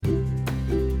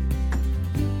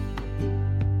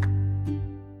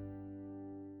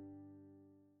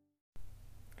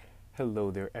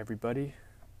Hello there, everybody.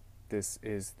 This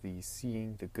is the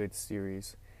Seeing the Good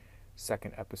series,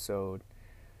 second episode,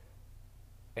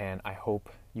 and I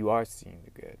hope you are seeing the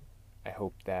good. I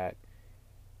hope that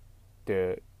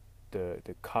the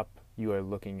the cup you are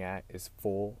looking at is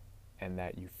full, and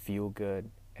that you feel good,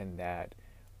 and that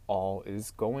all is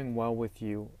going well with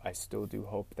you. I still do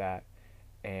hope that,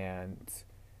 and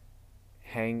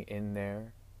hang in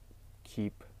there.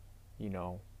 Keep,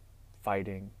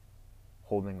 fighting,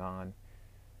 holding on,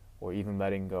 or even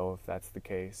letting go if that's the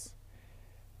case.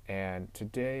 And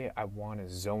today I want to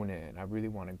zone in. I really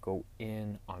want to go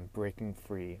in on breaking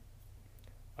free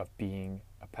of being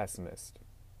a pessimist.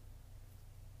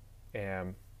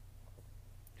 And,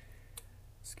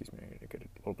 excuse me, I need to get a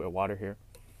little bit of water here.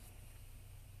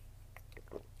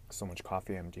 So much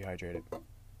coffee, I'm dehydrated.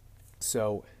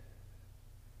 So,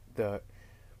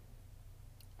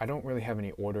 I don't really have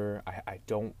any order. I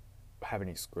don't have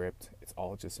any script. It's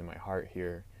all just in my heart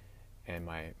here and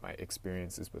my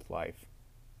experiences with life.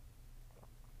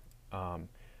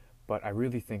 But I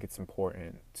really think it's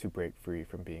important to break free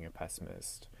from being a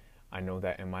pessimist. I know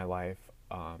that in my life,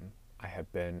 I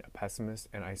have been a pessimist,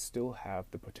 and I still have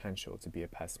the potential to be a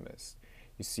pessimist.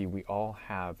 You see, we all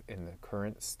have, in the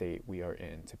current state we are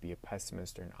in, to be a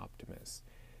pessimist or an optimist.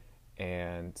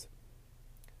 And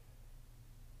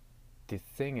the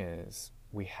thing is,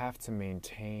 we have to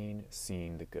maintain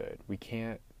seeing the good. We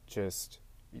can't just,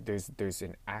 there's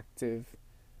an active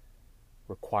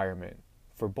requirement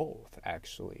for both,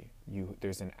 actually.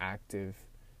 There's an active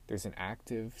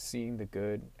seeing the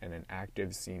good and an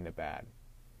active seeing the bad.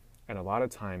 And a lot of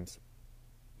times,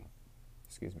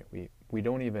 we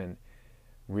don't even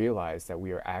realize that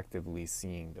we are actively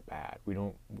seeing the bad.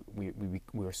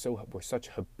 We're such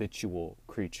habitual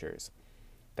creatures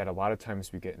that a lot of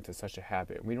times we get into such a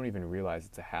habit and we don't even realize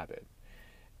it's a habit.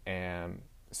 And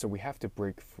so we have to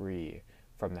break free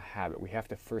from the habit. We have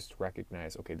to first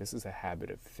recognize, okay, this is a habit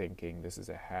of thinking. This is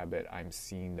a habit. I'm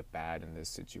seeing the bad in this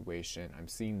situation. I'm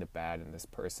seeing the bad in this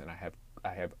person.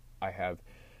 I have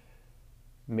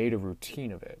made a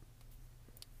routine of it.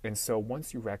 And so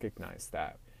once you recognize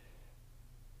that,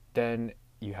 then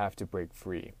you have to break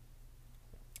free.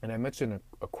 And I mentioned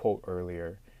a quote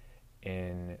earlier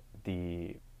in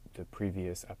the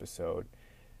previous episode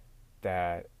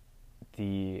that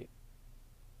the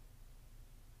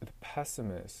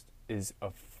pessimist is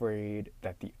afraid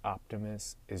that the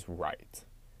optimist is right,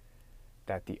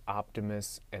 that the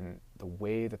optimist and the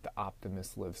way that the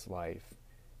optimist lives life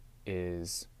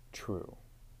is true.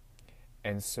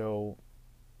 And so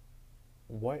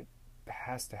what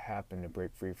has to happen to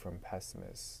break free from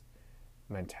pessimist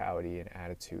mentality and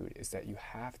attitude is that you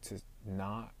have to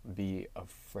not be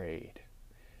afraid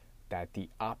that the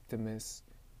optimist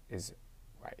is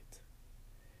right.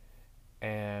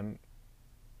 And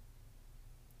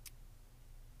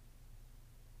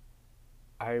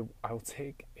I'll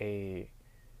take a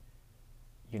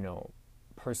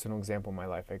personal example in my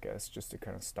life, I guess, just to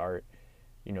kind of start.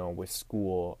 With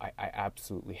school, I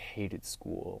absolutely hated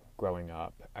school growing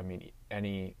up. I mean,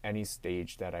 any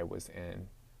stage that I was in,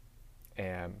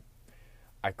 and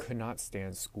I could not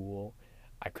stand school.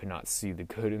 I could not see the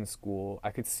good in school.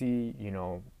 I could see,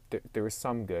 there was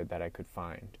some good that I could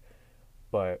find,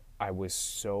 but I was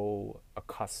so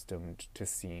accustomed to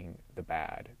seeing the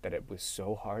bad that it was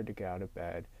so hard to get out of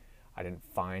bed. I didn't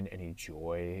find any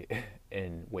joy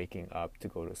in waking up to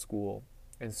go to school,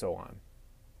 and so on.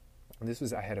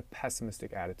 And I had a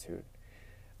pessimistic attitude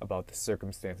about the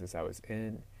circumstances I was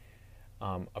in.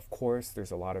 Of course,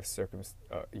 there's a lot of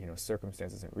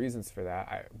circumstances and reasons for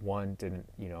that. One didn't,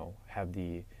 have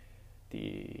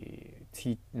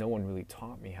no one really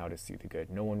taught me how to see the good.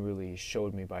 No one really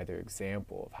showed me by their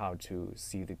example of how to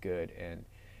see the good, and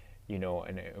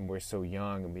and we're so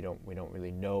young and we don't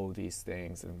really know these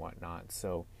things and whatnot.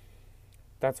 So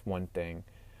that's one thing.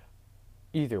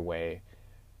 Either way,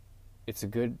 it's a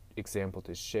good example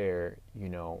to share.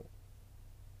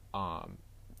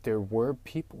 There were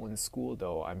people in school,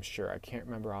 though, I'm sure, I can't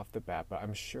remember off the bat, but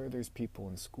I'm sure there's people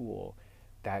in school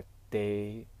that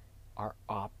they are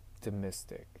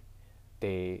optimistic.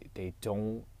 They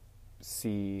don't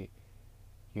see,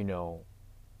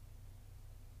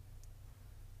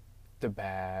 the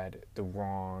bad, the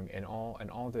wrong, and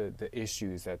all the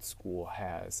issues that school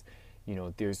has.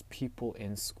 There's people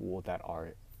in school that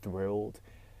are thrilled,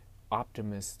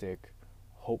 optimistic,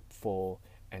 hopeful,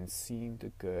 and seeing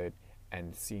the good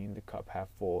and seeing the cup half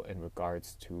full in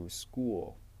regards to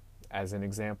school, as an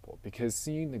example. Because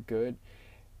seeing the good,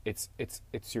 it's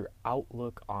your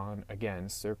outlook on, again,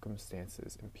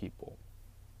 circumstances and people.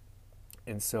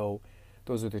 And so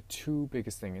Those are the two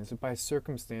biggest things. And by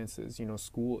circumstances,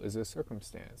 school is a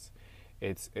circumstance.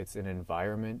 It's an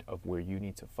environment of where you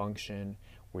need to function,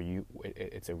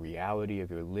 it's a reality of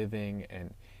your living,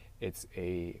 and it's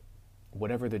a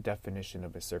whatever the definition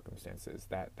of a circumstance is.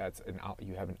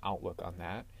 You have an outlook on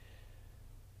that,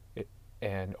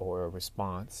 or a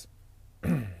response.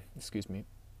 Excuse me.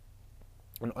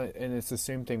 And it's the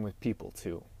same thing with people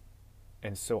too.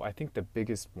 And so I think the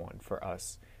biggest one for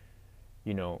us,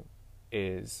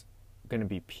 is going to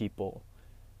be people.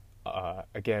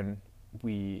 Again,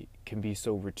 we can be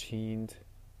so routined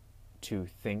to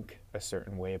think a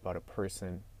certain way about a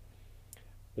person,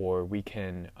 or we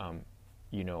can,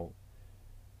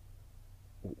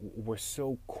 we're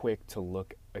so quick to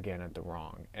look again at the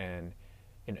wrong and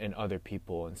in other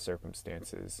people and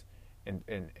circumstances.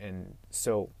 And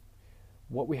so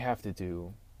what we have to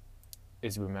do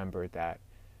is remember that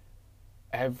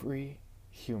every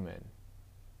human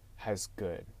has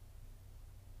good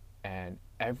and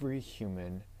every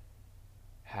human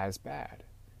has bad.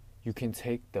 You can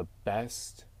take the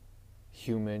best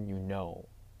human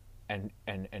and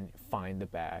find the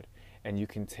bad, and you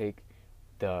can take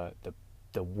the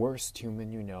worst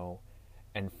human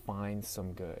and find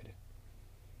some good.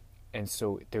 And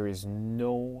so there is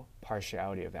no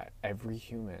partiality of that. Every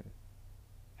human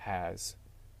has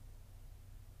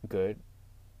good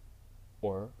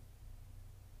or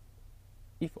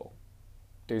evil.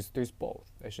 There's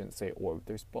both. I shouldn't say or,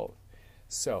 there's both.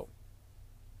 So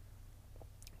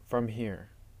from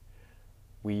here,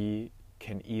 we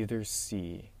can either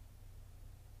see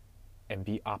and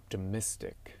be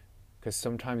optimistic, because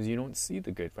sometimes you don't see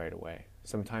the good right away.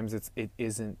 Sometimes it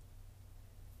isn't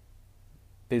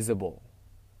visible.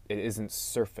 It isn't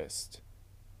surfaced.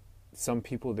 Some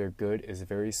people, their good is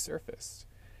very surfaced.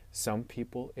 Some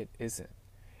people, it isn't.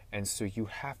 And so you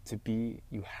have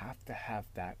to have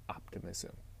that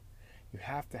optimism. You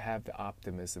have to have the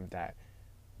optimism that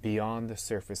beyond the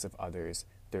surface of others,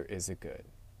 there is a good.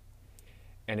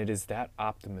 And it is that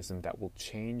optimism that will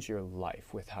change your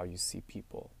life with how you see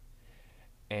people.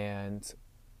 And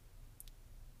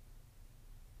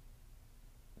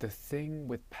the thing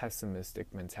with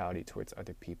pessimistic mentality towards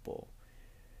other people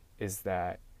is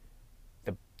that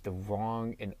the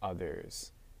wrong in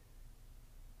others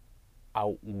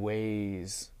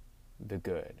outweighs the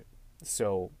good.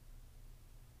 So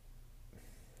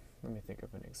let me think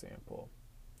of an example.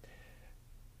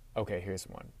 Okay, here's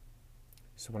one.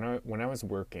 So when I was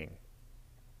working,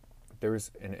 there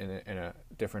was in a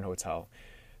different hotel,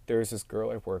 there was this girl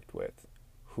I worked with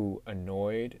who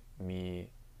annoyed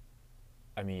me.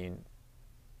 I mean,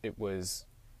 it was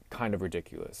kind of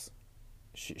ridiculous.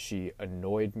 She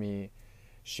annoyed me.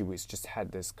 She just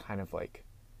had this kind of like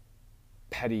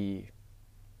petty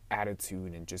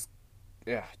attitude and just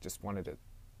wanted to,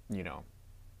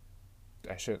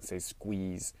 I shouldn't say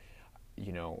squeeze,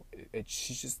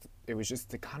 it was just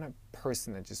the kind of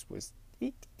person that just was,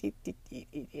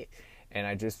 and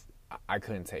I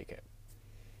couldn't take it.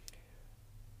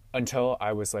 Until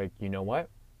I was like, you know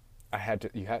what?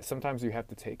 Sometimes you have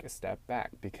to take a step back,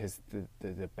 because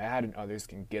the bad in others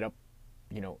can get up,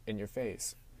 in your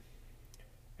face.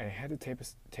 And I had to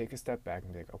take a step back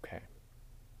and be like, okay,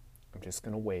 I'm just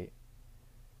going to wait.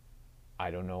 I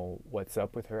don't know what's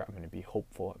up with her. I'm going to be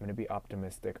hopeful. I'm going to be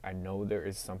optimistic. I know there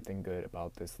is something good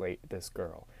about this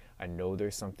girl. I know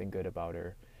there's something good about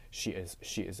her. She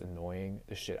is annoying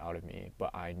the shit out of me,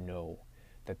 but I know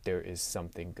that there is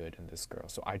something good in this girl.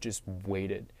 So I just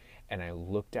waited, and I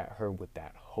looked at her with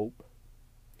that hope.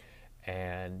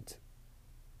 And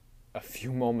a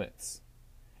few moments,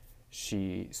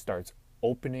 she starts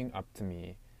opening up to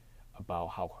me about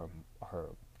how her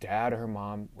dad or her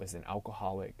mom was an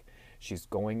alcoholic. She's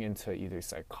going into either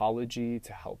psychology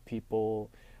to help people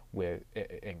with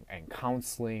and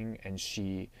counseling, and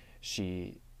she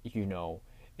is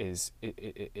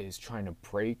trying to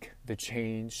break the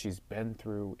chains she's been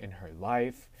through in her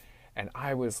life. And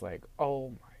I was like, oh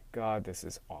my God, this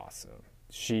is awesome.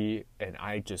 It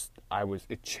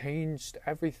changed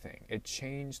everything. It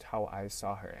changed how I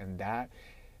saw her. And that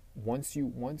once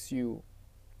you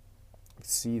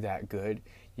see that good,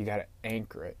 you got to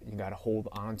anchor it. You got to hold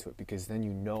on to it, because then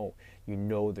you know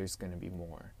there's going to be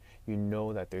more. You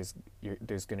know that there's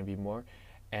going to be more.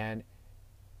 And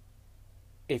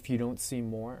if you don't see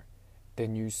more,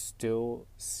 then you still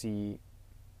see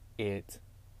it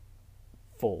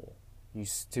full. You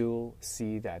still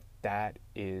see that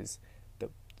is the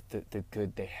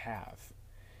good they have.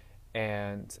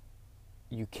 And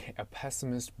a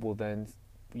pessimist will then,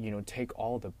 take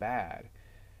all the bad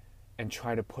and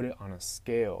try to put it on a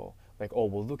scale, like, oh,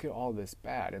 well, look at all this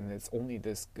bad and it's only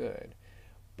this good.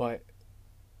 But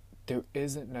there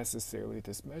isn't necessarily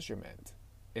this measurement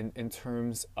in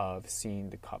terms of seeing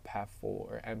the cup half full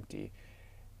or empty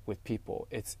with people.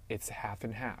 It's half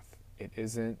and half. It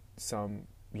isn't some,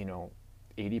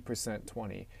 80%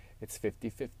 20. It's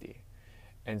 50-50.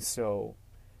 And so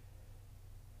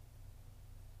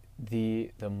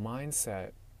the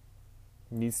mindset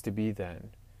needs to be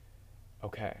then,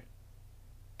 okay,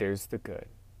 there's the good,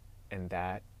 and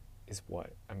that is what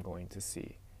I'm going to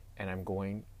see, and I'm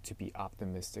going to be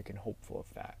optimistic and hopeful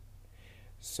of that.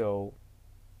 So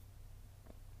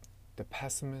the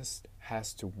pessimist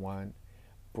has to, one,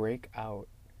 break out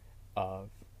of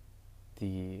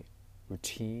the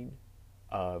routine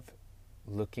of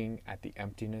looking at the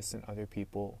emptiness in other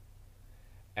people,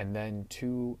 and then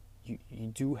two, you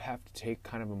do have to take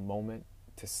kind of a moment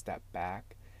to step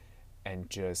back and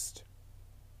just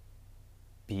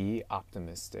be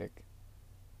optimistic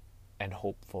and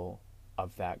hopeful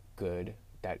of that good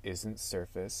that isn't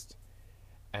surfaced.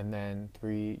 And then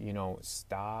three,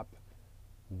 stop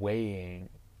weighing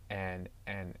and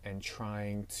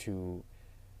trying to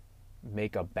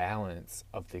make a balance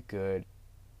of the good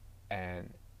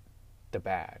and the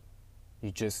bad.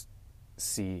 You just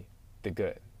see the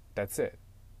good. That's it.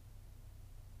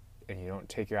 And you don't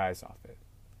take your eyes off it.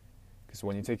 Because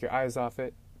when you take your eyes off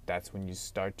it, that's when you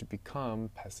start to become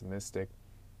pessimistic.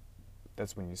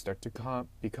 That's when you start to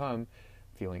become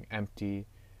feeling empty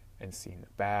and seeing the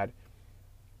bad.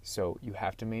 So you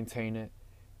have to maintain it.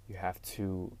 You have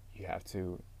to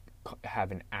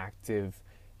have an active,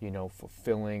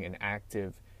 fulfilling and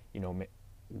active,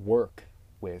 work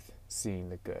with seeing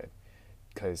the good,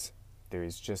 because there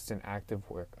is just an active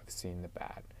work of seeing the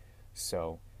bad.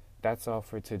 So that's all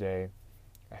for today.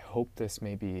 I hope this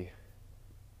maybe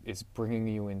is bringing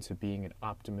you into being an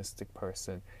optimistic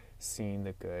person, seeing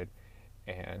the good,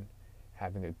 and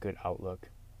having a good outlook.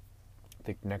 I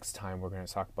think next time we're going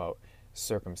to talk about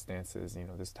circumstances.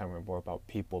 This time we're more about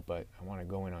people, but I want to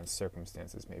go in on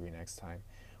circumstances maybe next time.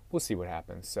 We'll see what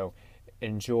happens. So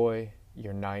enjoy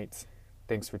your night.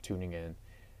 Thanks for tuning in.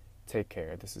 Take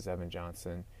care. This is Evan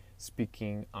Johnson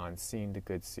speaking on Seeing the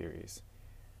Good series.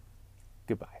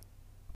 Goodbye.